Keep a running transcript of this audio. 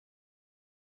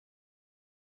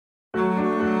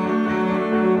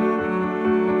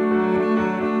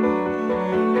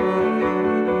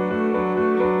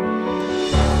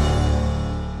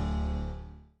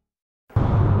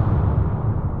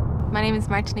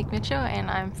Martinique Mitchell, and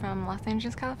I'm from Los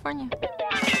Angeles, California.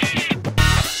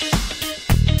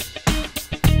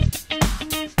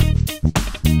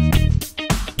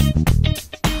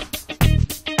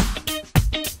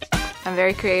 I'm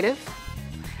very creative,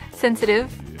 sensitive,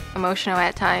 emotional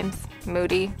at times,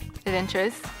 moody,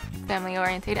 adventurous, family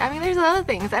oriented. I mean, there's a lot of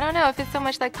things. I don't know if it's so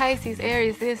much like Pisces,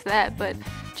 Aries, this, that, but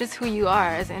just who you are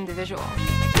as an individual.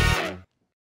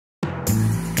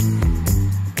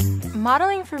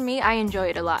 Modeling for me, I enjoy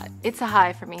it a lot. It's a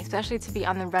high for me, especially to be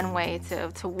on the runway,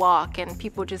 to walk, and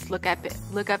people just look up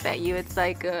at you. It's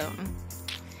like,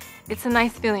 it's a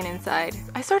nice feeling inside.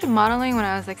 I started modeling when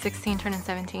I was like 16, turning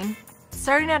 17.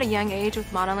 Starting at a young age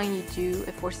with modeling,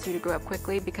 it forces you to grow up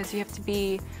quickly because you have to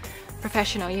be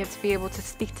professional. You have to be able to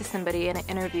speak to somebody in an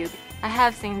interview. I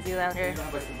have seen Zoolander.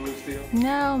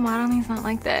 No, modeling's not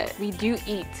like that. We do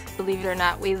eat, believe it or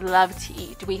not. We love to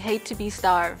eat. We hate to be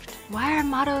starved. Why are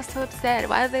models so upset?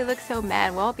 Why do they look so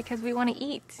mad? Well, because we want to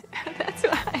eat. That's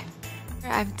why.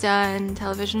 I've done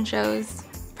television shows.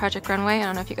 Project Runway, I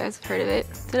don't know if you guys have heard of it.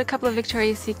 Did a couple of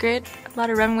Victoria's Secret, a lot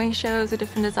of runway shows with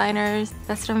different designers.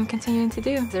 That's what I'm continuing to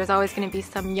do. There's always going to be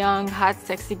some young, hot,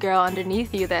 sexy girl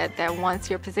underneath you that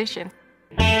wants your position.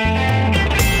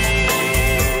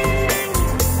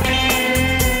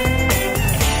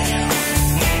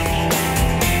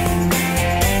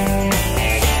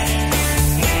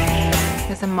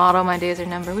 As a model, my days are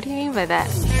numbered. What do you mean by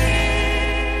that?